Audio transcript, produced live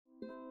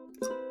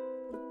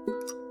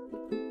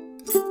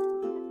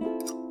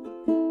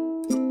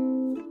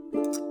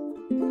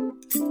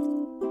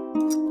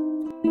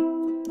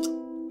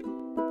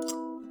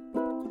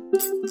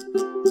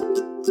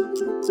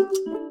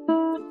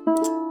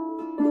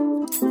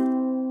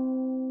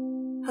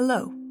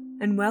Hello,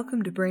 and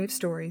welcome to Brave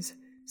Stories,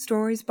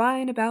 stories by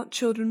and about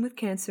children with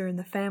cancer and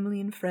the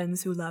family and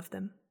friends who love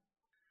them.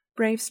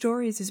 Brave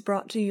Stories is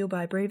brought to you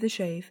by Brave the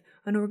Shave,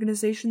 an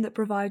organization that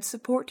provides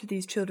support to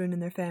these children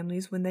and their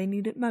families when they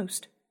need it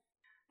most.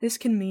 This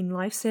can mean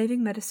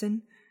life-saving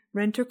medicine,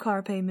 rent or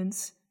car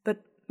payments, but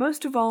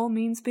most of all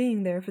means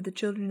being there for the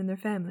children and their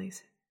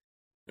families.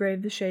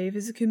 Brave the Shave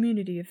is a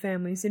community of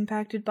families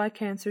impacted by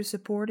cancer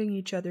supporting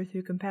each other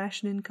through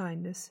compassion and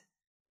kindness.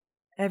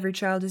 Every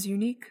child is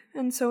unique,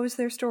 and so is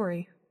their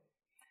story.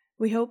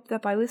 We hope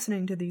that by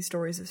listening to these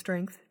stories of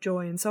strength,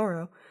 joy, and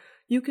sorrow,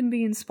 you can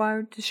be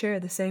inspired to share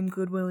the same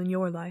goodwill in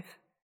your life.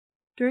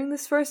 During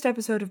this first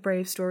episode of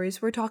Brave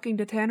Stories, we're talking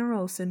to Tanner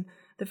Olson,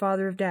 the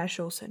father of Dash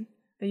Olson,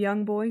 a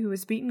young boy who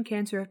has beaten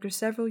cancer after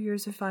several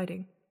years of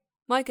fighting.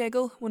 Mike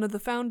Eggle, one of the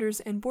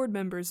founders and board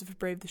members of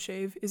Brave the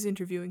Shave, is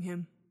interviewing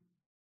him.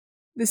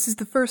 This is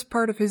the first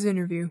part of his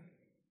interview.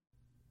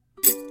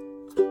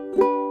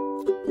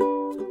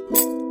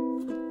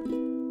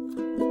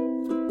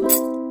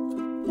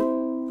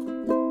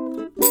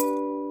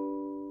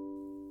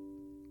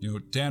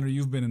 Tanner,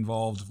 you've been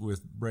involved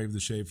with Brave the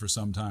Shave for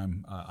some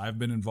time. I've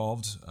been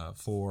involved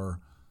for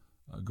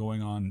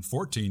going on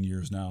 14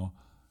 years now.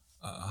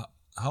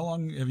 How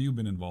long have you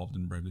been involved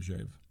in Brave the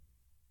Shave?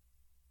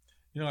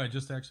 I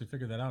just actually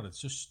figured that out. It's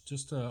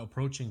just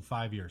approaching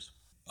 5 years.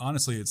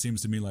 Honestly, it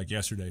seems to me like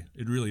yesterday.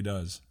 It really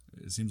does.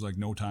 It seems like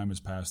no time has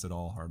passed at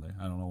all, hardly.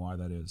 I don't know why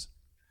that is.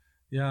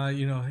 Yeah,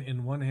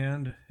 in one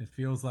hand, it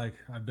feels like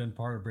I've been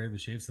part of Brave the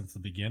Shave since the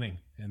beginning.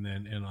 And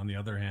on the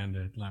other hand,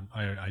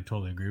 I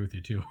totally agree with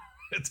you too.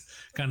 It's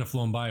kind of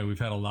flown by. We've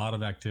had a lot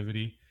of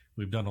activity.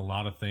 We've done a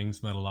lot of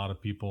things, met a lot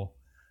of people.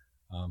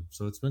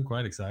 So it's been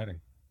quite exciting.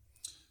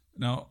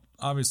 Now,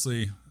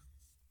 obviously,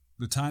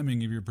 the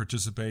timing of your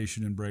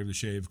participation in Brave the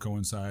Shave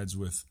coincides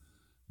with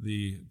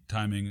the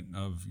timing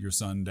of your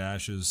son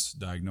Dash's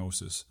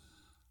diagnosis.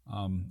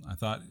 I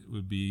thought it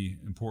would be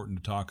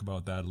important to talk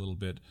about that a little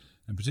bit.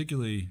 And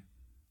particularly,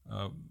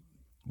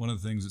 one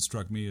of the things that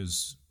struck me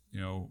is,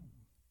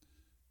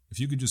 if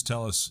you could just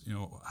tell us,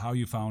 how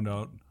you found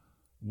out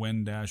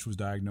when Dash was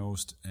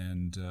diagnosed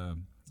and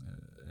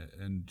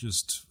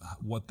just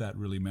what that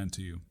really meant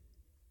to you.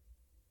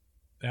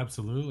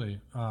 Absolutely.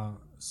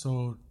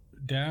 So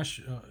Dash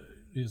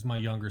is my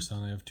younger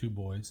son. I have two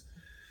boys.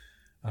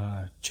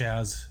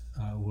 Chaz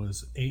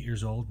was 8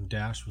 years old and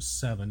Dash was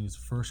 7. He's a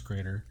first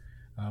grader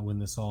when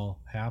this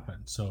all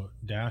happened. So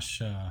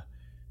Dash,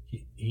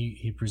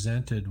 he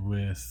presented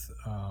with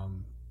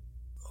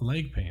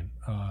leg pain,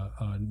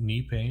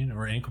 knee pain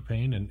or ankle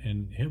pain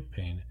and hip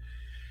pain.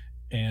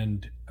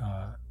 And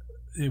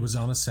it was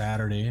on a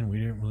Saturday, and we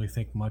didn't really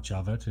think much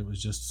of it. It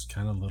was just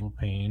kind of little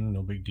pain,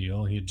 no big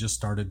deal. He had just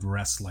started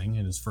wrestling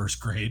in his first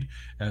grade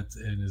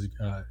in his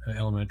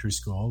elementary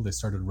school. They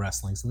started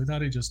wrestling, so we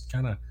thought he just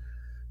kind of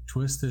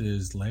twisted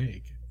his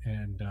leg.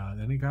 And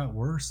then it got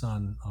worse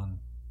on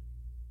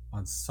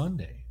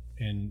Sunday,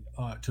 and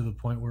to the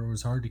point where it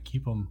was hard to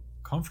keep him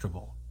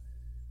comfortable,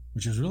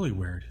 which is really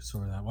weird. So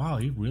we're like, wow,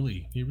 he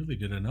really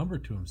did a number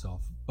to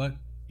himself. But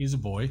he's a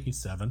boy.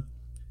 He's 7.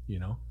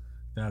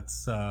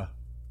 That's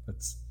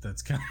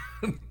kind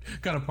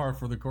of par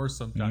for the course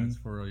sometimes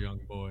for a young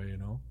boy,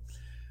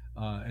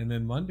 and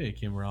then Monday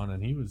came around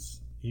and he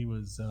was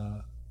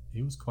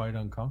quite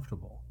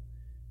uncomfortable,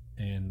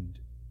 and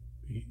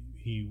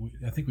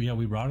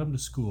we brought him to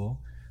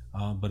school,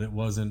 but it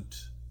wasn't,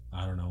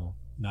 I don't know,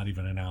 not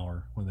even an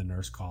hour when the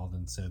nurse called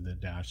and said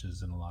that Dash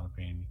is in a lot of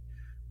pain.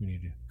 We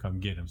need to come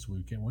get him. So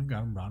we went,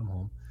 got him, brought him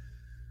home.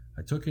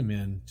 I took him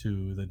in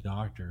to the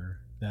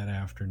doctor that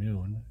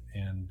afternoon,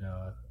 and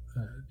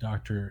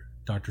Dr.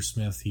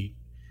 Smith,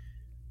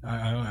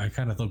 I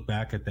kind of look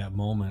back at that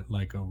moment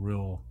like a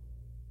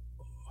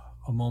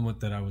moment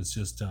that I was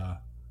just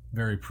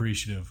very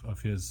appreciative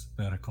of his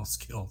medical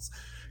skills,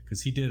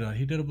 because he did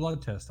a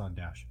blood test on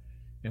Dash,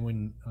 and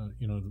when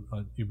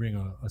you bring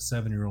a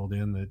 7-year-old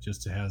in that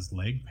just has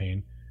leg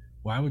pain,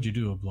 why would you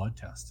do a blood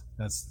test?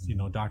 That's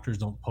doctors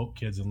don't poke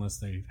kids unless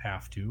they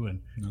have to,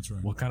 and that's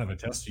right. What kind of a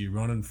test are you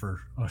running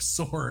for a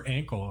sore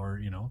ankle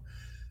or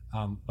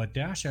but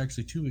Dash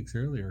actually 2 weeks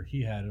earlier,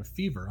 he had a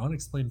fever,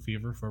 unexplained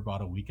fever for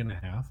about a week and a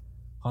half,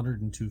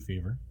 102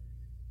 fever.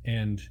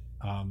 And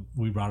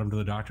we brought him to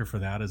the doctor for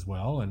that as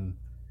well and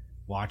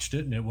watched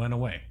it, and it went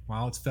away.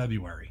 Well, it's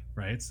February,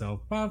 right?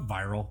 So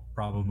viral,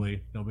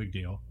 probably, no big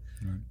deal.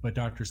 Right. But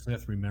Dr.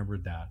 Smith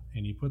remembered that,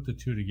 and he put the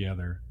two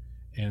together,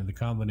 and the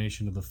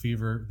combination of the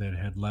fever that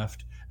had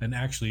left, and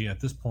actually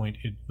at this point,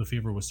 the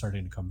fever was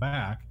starting to come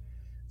back.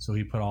 So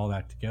he put all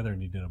that together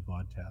and he did a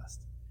blood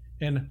test.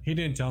 And he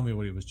didn't tell me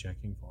what he was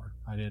checking for.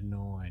 I had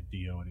no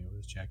idea what he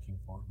was checking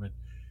for, but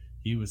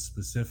he was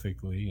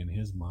specifically, in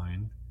his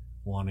mind,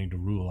 wanting to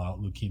rule out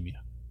leukemia.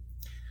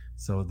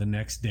 So the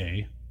next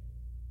day,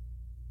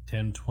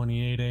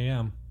 10:28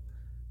 a.m.,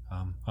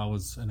 I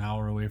was an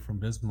hour away from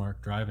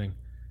Bismarck driving,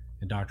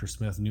 and Dr.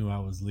 Smith knew I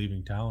was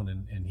leaving town,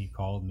 and he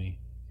called me,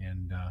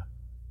 and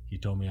he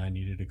told me I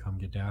needed to come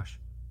get Dash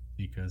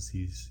because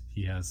he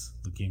has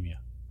leukemia.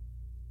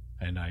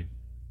 And I,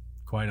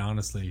 quite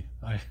honestly,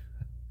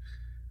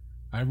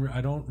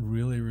 I don't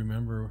really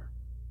remember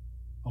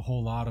a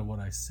whole lot of what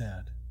I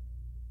said.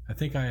 I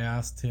think I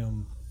asked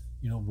him,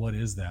 what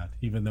is that?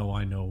 Even though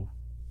I know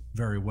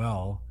very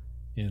well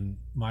in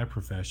my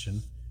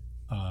profession,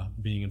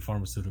 being in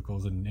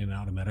pharmaceuticals and in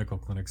out of medical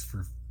clinics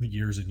for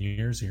years and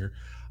years here,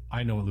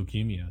 I know what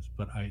leukemia is,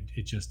 but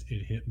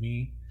it hit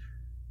me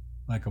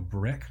like a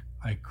brick.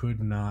 I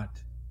could not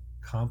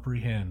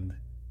comprehend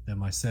that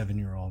my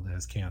 7-year-old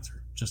has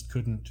cancer. Just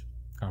couldn't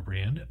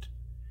comprehend it.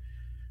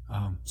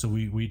 So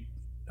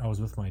I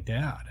was with my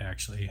dad,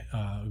 actually.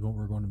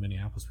 We're going to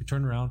Minneapolis. We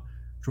turned around,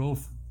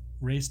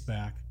 raced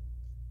back,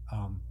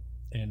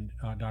 and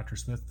Dr.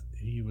 Smith,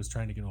 he was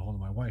trying to get a hold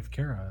of my wife,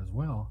 Kara, as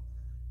well,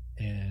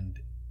 and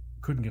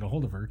couldn't get a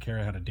hold of her.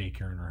 Kara had a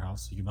daycare in her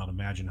house, so you can about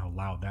imagine how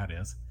loud that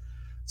is.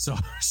 So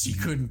she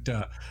couldn't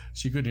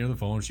hear the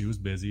phone. She was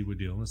busy with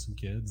dealing with some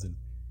kids,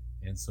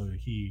 and so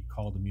he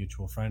called a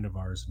mutual friend of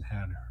ours and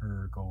had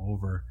her go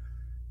over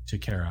to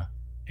Kara,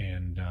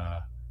 and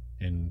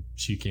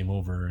she came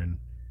over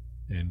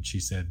and she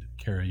said,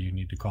 "Kara, you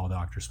need to call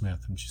Dr.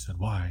 Smith." And she said,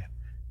 "Why?"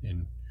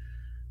 And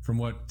from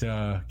what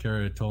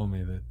Kara had told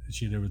me,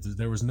 that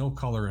there was no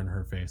color in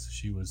her face.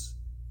 She was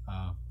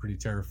pretty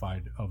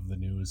terrified of the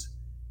news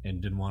and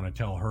didn't want to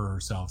tell her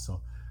herself.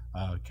 So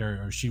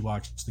she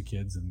watched the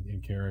kids,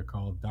 and Kara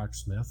called Dr.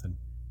 Smith,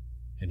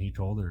 and he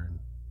told her. And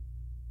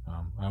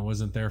I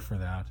wasn't there for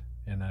that,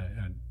 and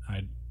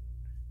I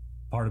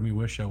part of me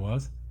wish I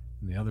was,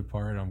 and the other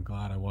part I'm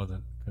glad I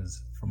wasn't,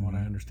 because from what I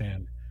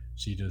understand,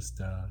 she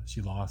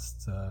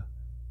lost.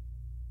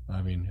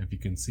 I mean, if you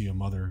can see a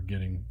mother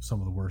getting some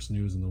of the worst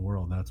news in the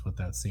world, that's what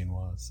that scene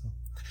was. So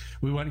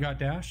we went and got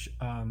Dash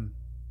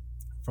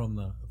from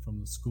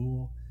the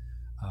school.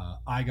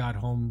 I got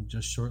home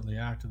just shortly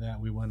after that.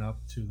 We went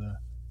up to the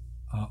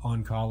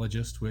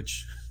oncologist,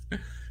 which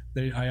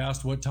I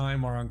asked what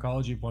time our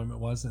oncology appointment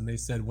was, and they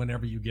said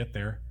whenever you get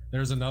there.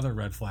 There's another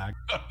red flag.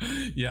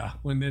 Yeah,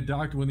 when the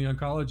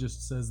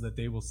oncologist says that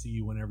they will see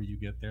you whenever you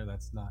get there,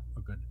 that's not a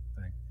good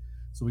thing.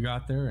 So we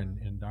got there,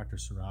 and Dr.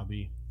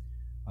 Sarabi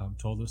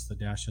told us that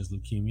Dash has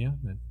leukemia,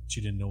 that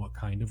she didn't know what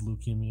kind of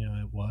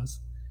leukemia it was.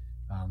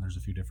 There's a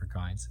few different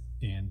kinds,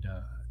 and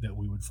that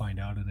we would find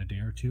out in a day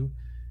or two.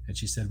 And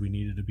she said we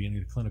needed to be in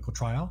a clinical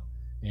trial,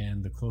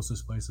 and the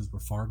closest places were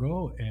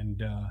Fargo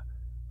and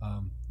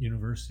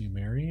University of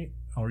Mary,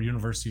 or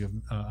University of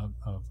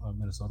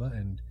Minnesota,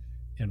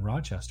 and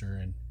Rochester,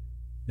 and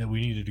that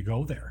we needed to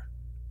go there.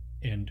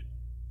 And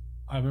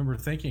I remember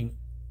thinking,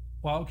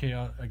 well, okay,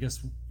 I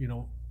guess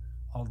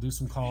I'll do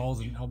some calls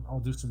and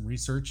I'll do some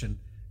research,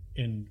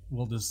 and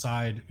we'll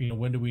decide,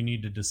 when do we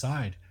need to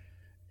decide.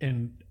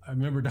 And I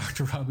remember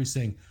Dr. Robbie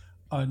saying,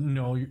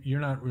 no, you're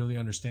not really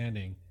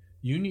understanding.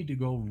 You need to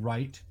go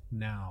right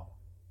now.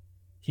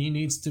 He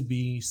needs to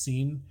be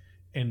seen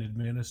and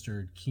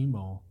administered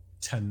chemo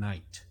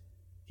tonight.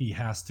 He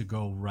has to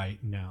go right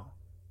now.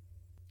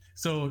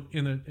 So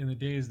in the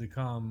days to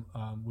come,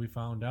 we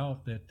found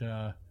out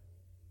that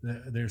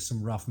there's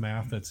some rough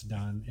math that's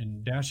done,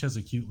 and Dash has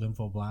acute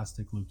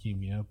lymphoblastic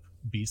leukemia,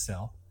 B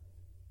cell,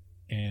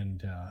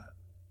 and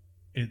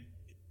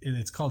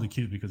it's called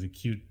acute because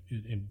acute,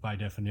 by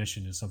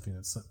definition, is something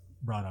that's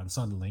brought on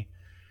suddenly.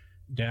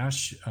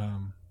 Dash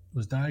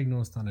was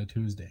diagnosed on a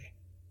Tuesday,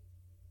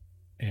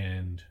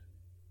 and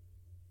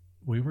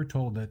we were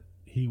told that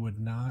he would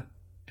not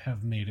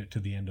have made it to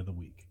the end of the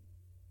week.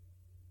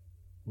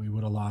 We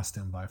would have lost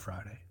him by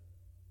Friday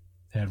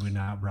had we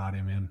not brought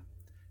him in.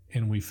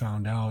 And we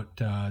found out,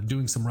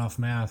 doing some rough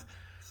math,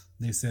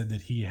 they said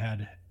that he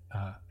had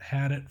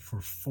had it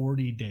for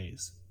 40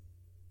 days.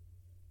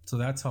 So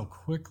that's how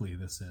quickly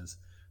this is.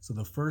 So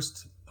the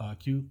first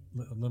acute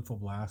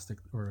lymphoblastic,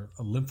 or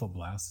a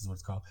lymphoblast is what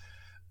it's called,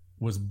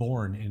 was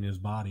born in his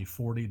body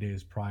 40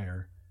 days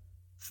prior.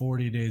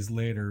 40 days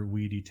later,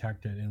 we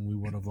detected, and we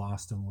would have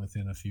lost him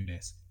within a few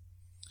days.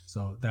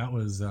 So that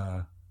was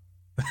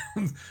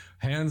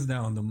hands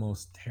down the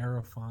most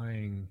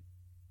terrifying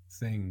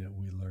thing that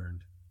we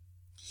learned.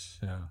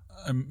 Yeah,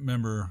 I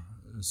remember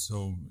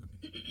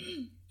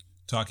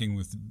talking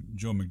with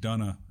Joe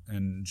McDonough,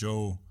 and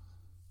Joe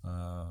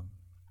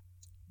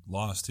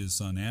lost his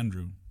son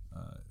Andrew,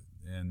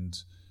 and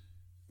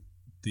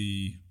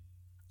the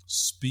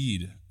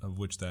speed of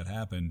which that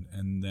happened,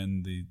 and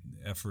then the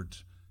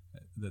effort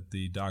that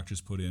the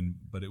doctors put in,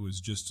 but it was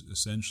just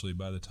essentially,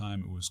 by the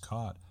time it was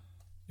caught,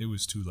 it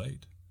was too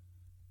late.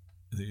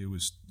 It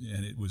was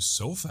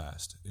so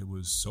fast. It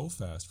was so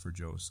fast for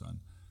Joe's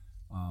son.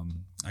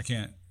 I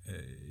can't,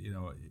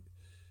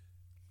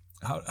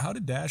 how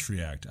did Dash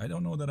react? I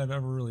don't know that I've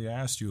ever really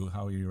asked you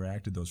how he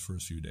reacted those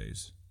first few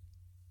days.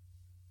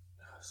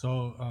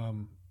 So,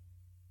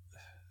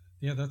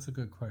 yeah, that's a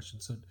good question.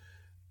 So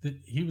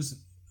he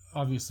was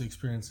obviously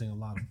experiencing a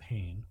lot of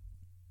pain,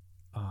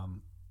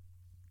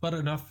 but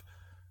enough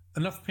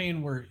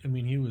pain where,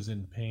 he was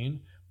in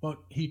pain, but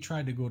he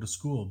tried to go to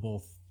school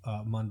both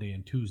Monday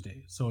and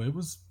Tuesday. So it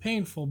was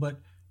painful, but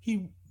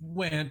he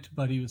went,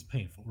 but he was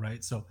painful,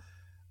 right? So,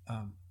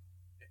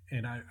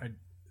 and I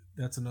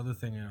that's another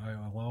thing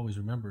I'll always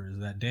remember is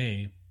that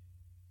day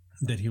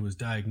that he was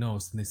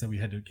diagnosed, and they said we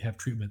had to have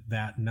treatment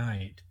that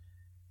night.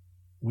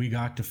 We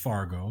got to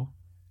Fargo,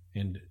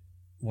 and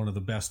one of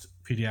the best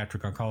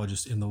pediatric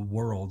oncologists in the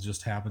world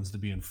just happens to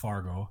be in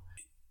Fargo.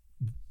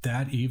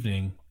 That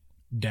evening,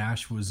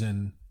 Dash was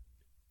in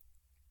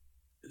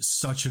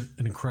such an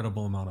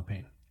incredible amount of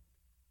pain.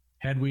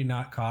 Had we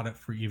not caught it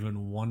for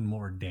even one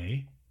more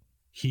day,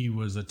 he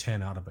was a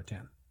 10 out of a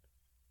 10.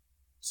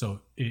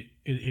 So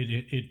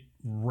it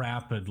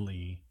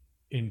rapidly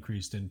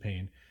increased in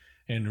pain.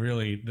 And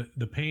really,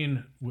 the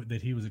pain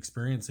that he was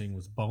experiencing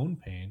was bone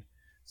pain.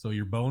 So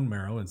your bone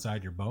marrow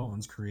inside your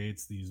bones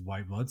creates these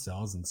white blood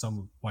cells, and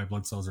some white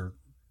blood cells are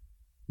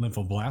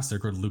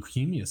lymphoblastic or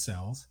leukemia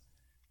cells.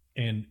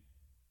 And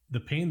the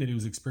pain that he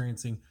was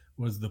experiencing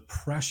was the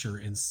pressure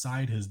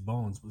inside his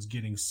bones was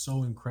getting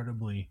so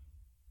incredibly,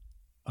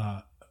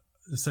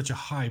 such a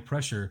high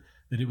pressure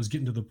that it was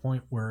getting to the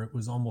point where it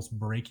was almost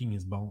breaking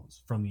his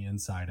bones from the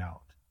inside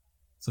out.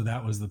 So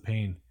that was the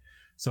pain.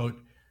 So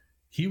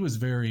he was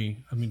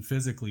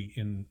physically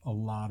in a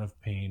lot of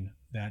pain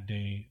that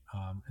day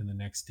and the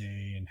next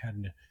day, and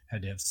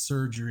had to have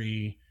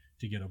surgery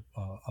to get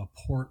a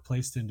port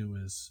placed into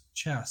his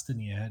chest, and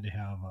he had to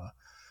have a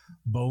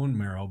bone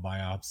marrow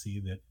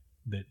biopsy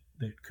that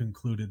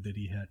concluded that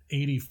he had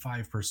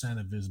 85%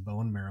 of his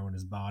bone marrow in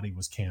his body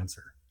was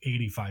cancer.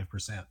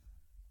 85%.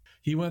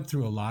 He went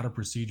through a lot of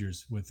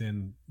procedures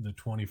within the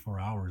 24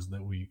 hours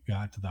that we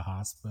got to the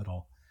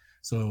hospital.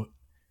 So,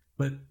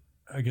 but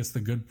I guess the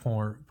good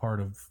part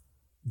of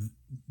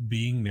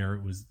being there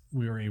was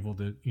we were able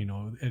to,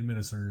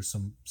 administer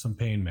some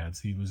pain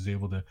meds. He was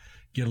able to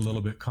get a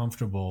little bit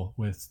comfortable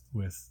with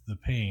the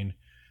pain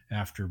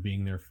after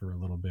being there for a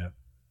little bit.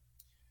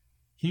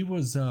 He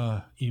was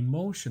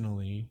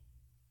emotionally,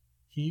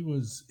 he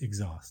was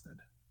exhausted.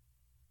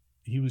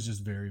 He was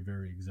just very,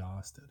 very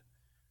exhausted.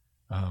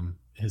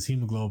 His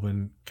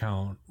hemoglobin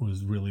count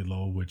was really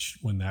low, which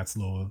when that's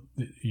low,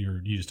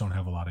 you just don't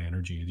have a lot of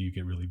energy. You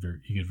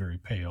get very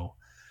pale.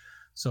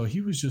 So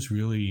he was just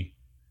really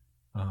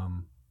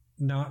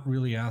not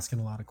really asking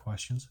a lot of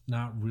questions,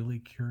 not really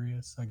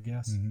curious, I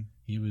guess. Mm-hmm.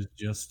 He was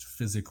just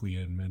physically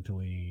and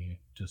mentally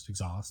just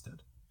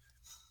exhausted.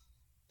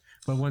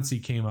 But once he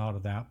came out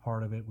of that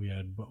part of it, we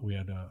had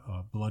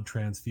blood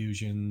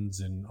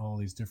transfusions and all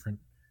these different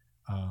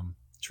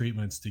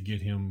treatments to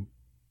get him,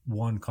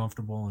 one,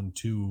 comfortable, and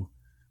two,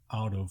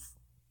 out of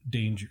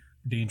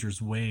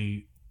danger's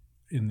way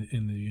in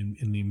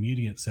the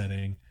immediate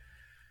setting.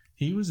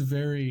 He was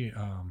very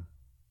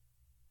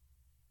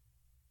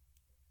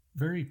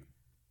very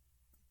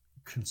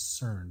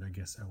concerned, I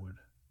guess I would.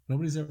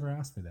 Nobody's ever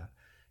asked me that.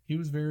 He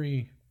was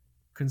very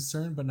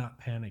concerned, but not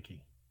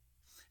panicky.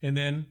 And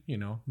then,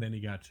 then he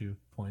got to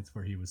points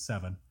where he was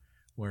 7,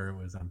 where it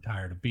was, I'm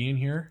tired of being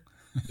here.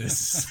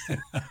 This,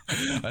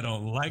 I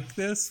don't like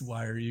this.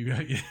 Why are you,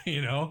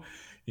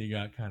 he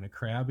got kind of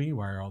crabby.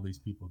 Why are all these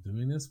people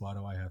doing this? Why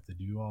do I have to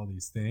do all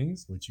these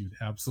things? Which you'd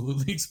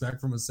absolutely expect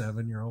from a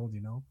 7-year-old,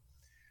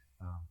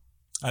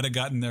 I'd have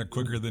gotten there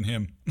quicker than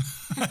him.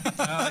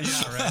 Yeah,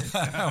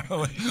 right.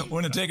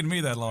 Wouldn't have taken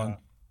me that long.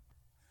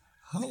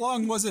 How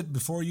long was it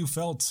before you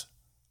felt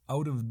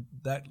out of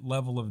that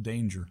level of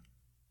danger?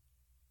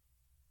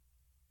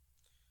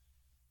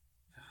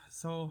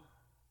 So,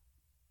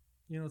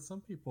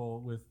 some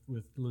people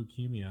with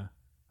leukemia,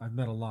 I've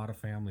met a lot of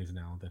families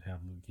now that have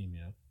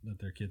leukemia, that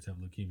their kids have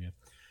leukemia.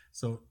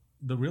 So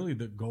the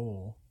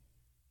goal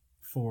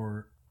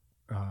for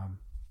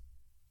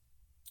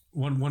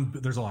one,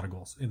 there's a lot of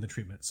goals in the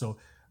treatment. So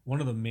one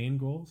of the main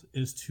goals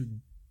is to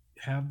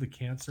have the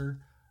cancer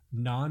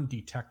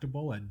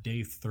non-detectable at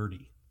day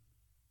 30.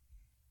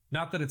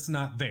 Not that it's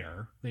not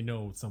there. They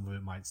know some of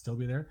it might still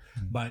be there,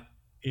 but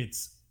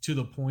it's to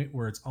the point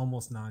where it's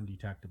almost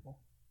non-detectable.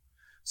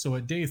 So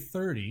at day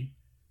 30,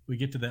 we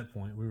get to that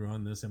point. We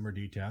run this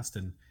MRD test,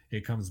 and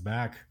it comes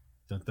back.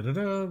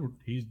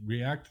 He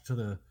reacted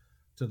to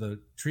the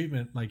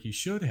treatment like he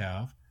should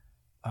have.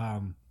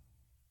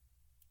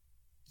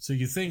 So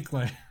you think,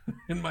 like,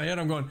 in my head,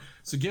 I'm going,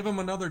 so give him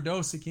another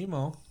dose of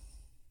chemo.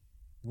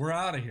 We're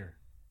out of here.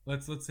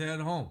 Let's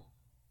head home.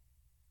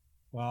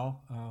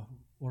 Well,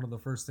 one of the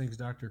first things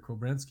Dr.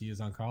 Kobrensky,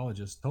 his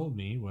oncologist, told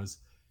me was,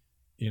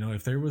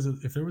 if there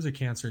was a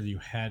cancer that you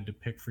had to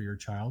pick for your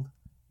child,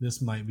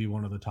 this might be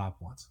one of the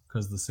top ones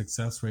because the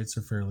success rates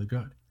are fairly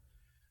good.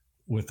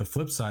 With the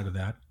flip side of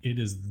that, it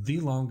is the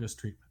longest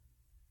treatment.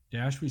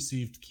 Dash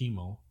received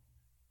chemo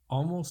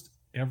almost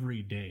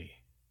every day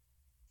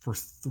for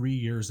 3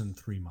 years and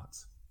 3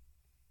 months.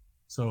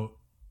 So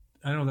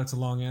I know that's a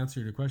long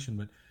answer to your question,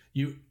 but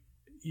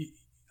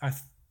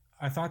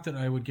I thought that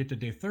I would get to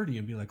day 30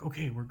 and be like,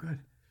 okay, we're good.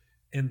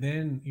 And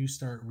then you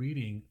start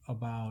reading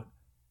about,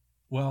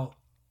 well,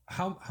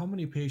 how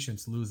many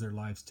patients lose their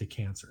lives to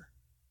cancer,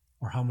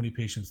 or how many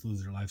patients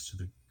lose their lives to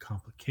the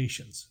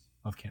complications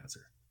of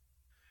cancer.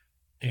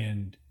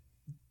 And,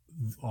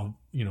 a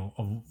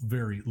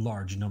very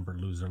large number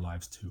lose their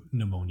lives to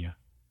pneumonia,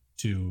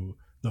 to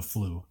the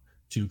flu,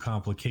 to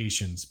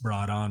complications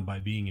brought on by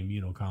being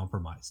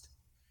immunocompromised.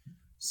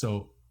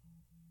 So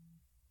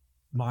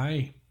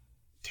my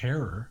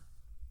terror,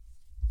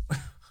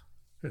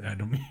 I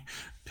don't mean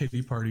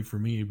pity party for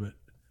me, but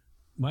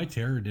my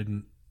terror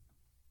didn't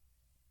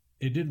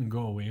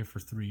go away for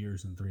 3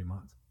 years and 3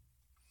 months.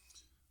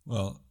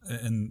 Well,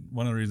 and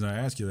one of the reasons I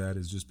ask you that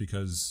is just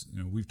because,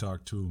 you know, we've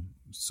talked to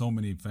so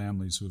many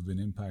families who have been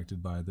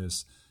impacted by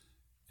this,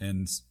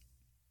 and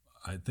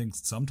I think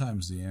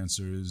sometimes the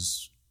answer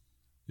is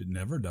it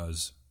never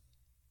does.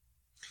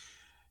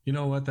 You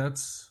know what?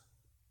 That's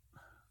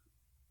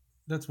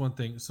one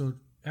thing. So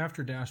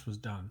after Dash was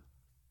done,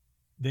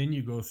 then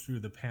you go through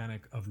the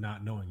panic of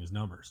not knowing his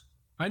numbers.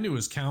 I knew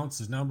his counts,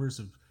 his numbers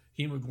of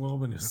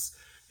hemoglobin, his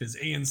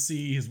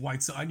ANC, his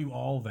white cell. I knew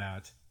all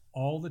that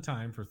all the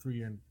time for 3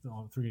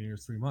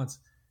 years, 3 months.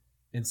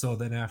 And so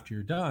then after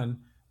you're done,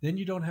 then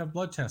you don't have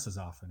blood tests as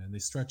often, and they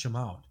stretch them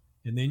out.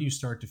 And then you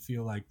start to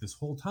feel like this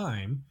whole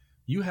time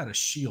you had a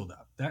shield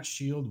up. That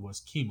shield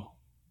was chemo.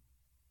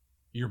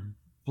 You're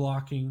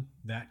blocking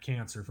that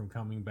cancer from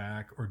coming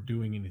back or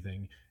doing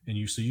anything.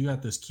 And so you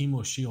got this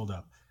chemo shield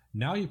up.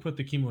 Now you put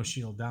the chemo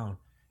shield down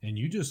and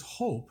you just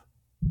hope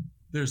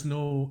there's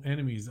no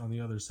enemies on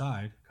the other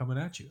side coming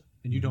at you,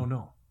 and you don't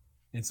know.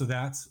 And so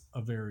that's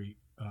a very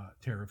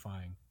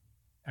terrifying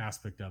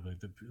aspect of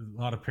it.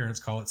 A lot of parents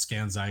call it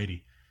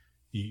scanxiety.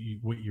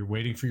 You're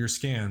waiting for your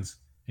scans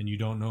and you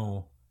don't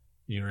know,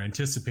 you're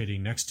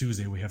anticipating next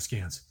Tuesday we have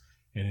scans,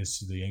 and it's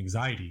the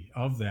anxiety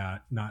of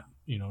that, not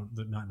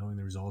knowing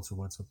the results or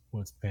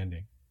what's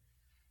pending.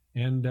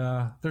 And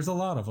there's a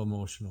lot of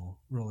emotional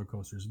roller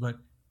coasters, but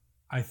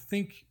I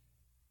think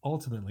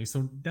ultimately,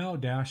 so now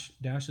Dash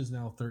is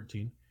now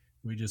 13.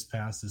 We just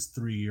passed his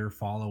 3-year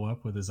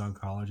follow-up with his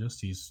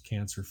oncologist. He's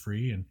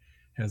cancer-free and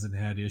hasn't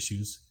had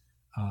issues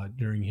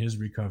during his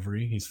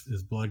recovery.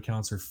 His blood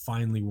counts are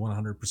finally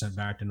 100%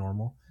 back to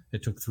normal.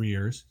 It took 3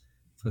 years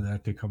for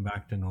that to come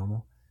back to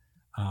normal.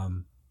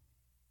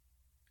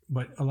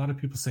 But a lot of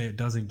people say it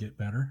doesn't get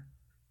better.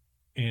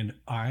 And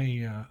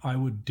I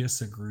would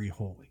disagree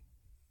wholly.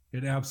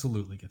 It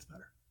absolutely gets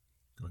better.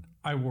 Good.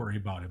 I worry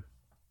about him.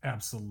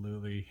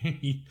 Absolutely.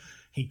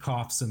 He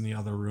coughs in the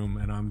other room,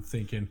 and I'm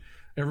thinking,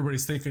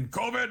 everybody's thinking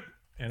COVID,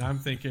 and I'm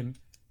thinking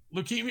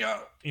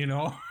leukemia,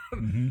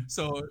 Mm-hmm.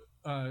 So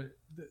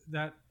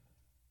that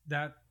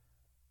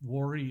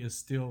worry is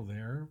still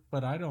there,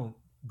 but I don't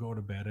go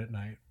to bed at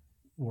night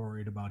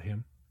worried about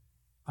him.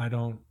 I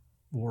don't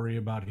worry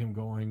about him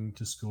going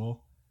to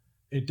school.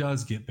 It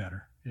does get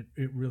better.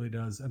 It really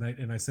does.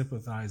 And I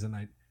sympathize, and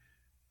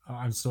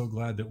I'm so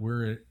glad that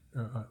we're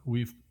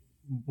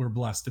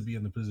blessed to be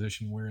in the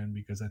position we're in,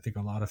 because I think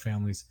a lot of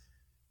families,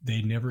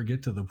 they never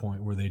get to the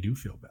point where they do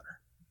feel better.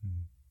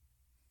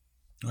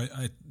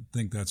 I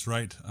think that's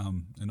right.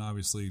 And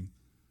obviously,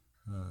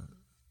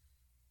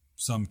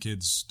 some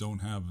kids don't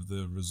have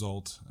the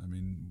result. I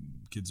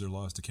mean, kids are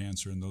lost to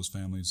cancer, and those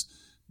families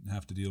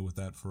have to deal with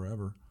that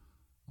forever.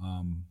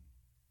 I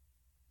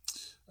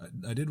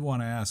did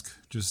want to ask,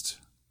 just,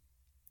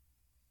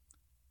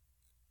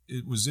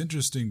 it was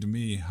interesting to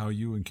me how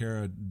you and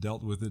Kara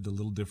dealt with it a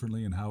little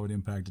differently and how it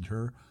impacted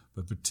her,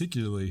 but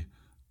particularly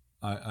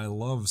I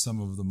love some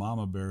of the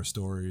mama bear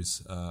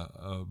stories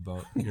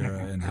about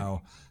Kara and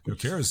how,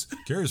 Kara's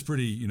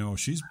pretty,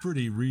 she's a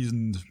pretty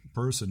reasoned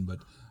person, but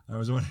I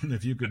was wondering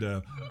if you could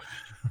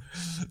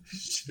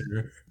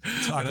sure.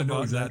 talk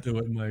about exactly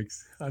that.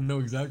 I know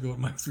exactly what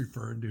Mike's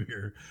referring to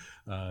here.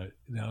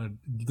 Now,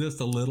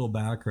 just a little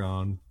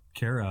background.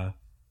 Kara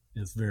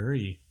is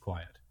very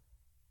quiet.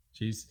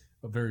 She's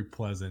very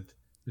pleasant,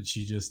 but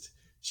she's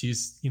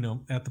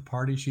at the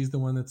party, she's the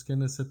one that's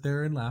going to sit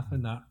there and laugh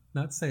and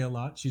not say a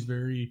lot. She's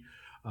very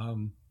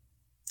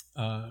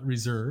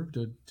reserved,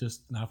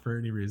 just not for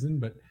any reason.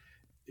 But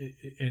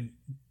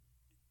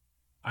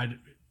I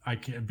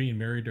can't, being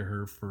married to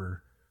her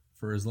for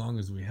as long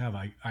as we have,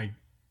 I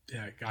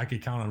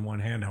could count on one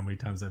hand how many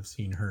times I've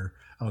seen her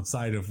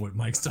outside of what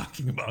Mike's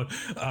talking about,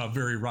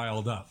 very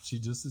riled up. She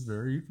just is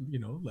very,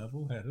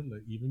 level-headed,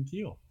 even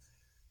keel.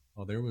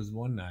 Well, there was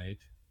one night,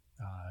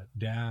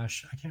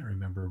 Dash, I can't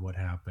remember what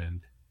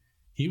happened.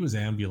 He was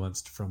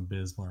ambulanced from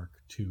Bismarck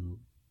to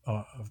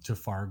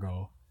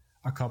Fargo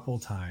a couple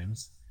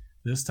times.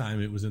 This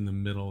time it was in the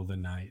middle of the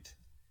night,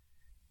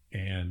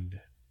 and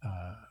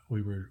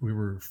we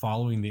were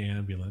following the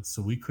ambulance,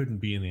 so we couldn't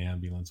be in the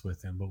ambulance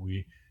with him, but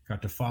we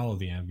got to follow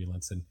the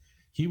ambulance, and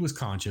he was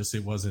conscious.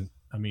 It was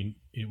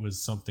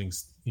something,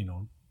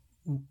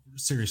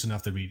 serious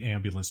enough to be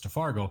ambulanced to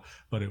Fargo,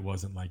 but it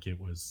wasn't like it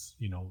was,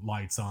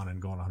 lights on and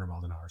going 100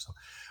 miles an hour. So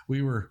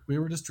we were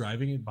just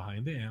driving it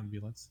behind the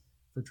ambulance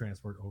for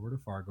transport over to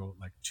Fargo at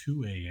like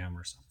 2 a.m.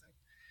 or something.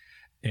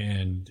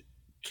 And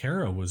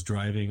Kara was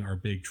driving our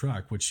big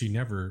truck, which she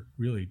never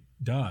really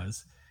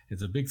does.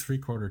 It's a big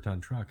 3/4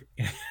 ton truck.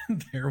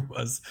 And there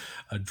was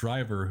a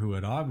driver who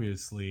had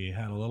obviously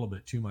had a little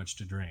bit too much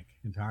to drink,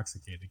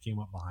 intoxicated, came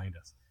up behind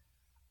us,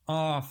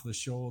 off the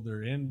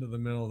shoulder into the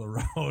middle of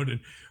the road. And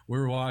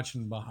we're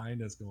watching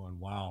behind us going,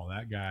 wow,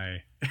 that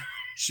guy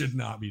should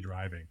not be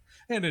driving.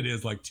 And it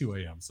is like 2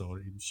 a.m. So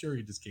I'm sure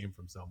he just came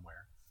from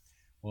somewhere.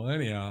 Well,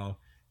 anyhow,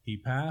 he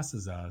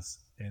passes us,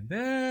 and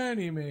then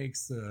he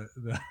makes the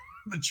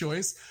the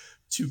choice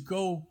to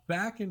go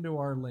back into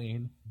our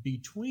lane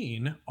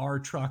between our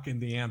truck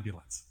and the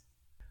ambulance.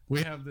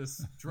 We have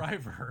this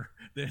driver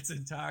that's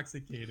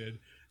intoxicated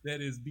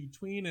that is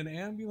between an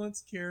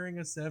ambulance carrying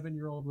a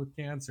 7-year-old with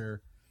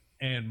cancer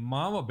and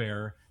Mama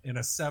Bear in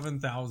a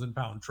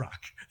 7,000-pound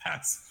truck.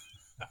 That's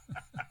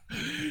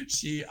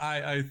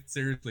I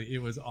seriously,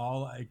 it was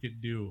all I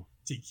could do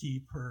to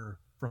keep her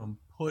from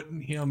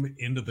putting him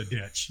into the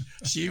ditch.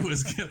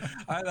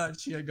 I thought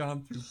she had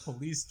gone through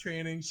police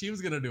training. She was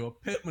going to do a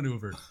pit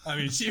maneuver. I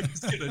mean, she was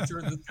going to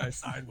turn this guy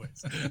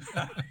sideways.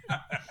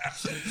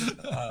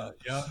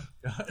 Yeah.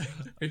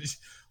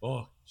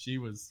 Oh, she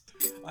was,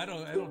 I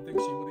don't think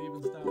she would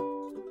even stop.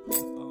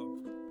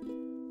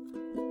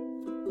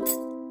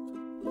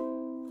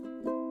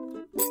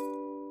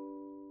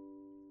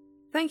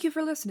 Thank you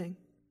for listening.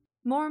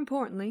 More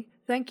importantly,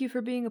 thank you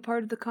for being a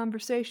part of the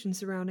conversation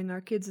surrounding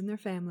our kids and their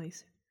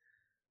families.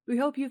 We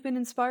hope you've been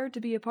inspired to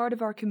be a part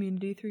of our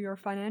community through your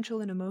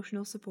financial and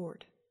emotional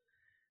support.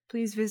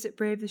 Please visit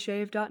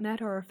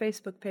bravetheshave.net or our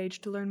Facebook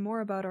page to learn more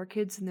about our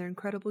kids and their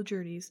incredible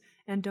journeys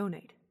and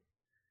donate.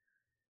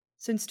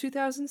 Since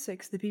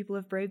 2006, the people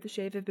of Brave the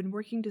Shave have been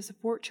working to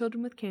support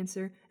children with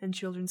cancer and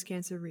children's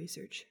cancer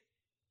research.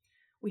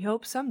 We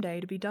hope someday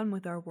to be done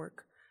with our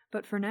work,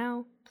 but for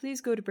now,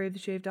 please go to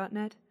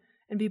bravetheshave.net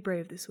and be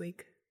brave this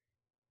week.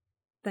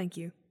 Thank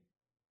you.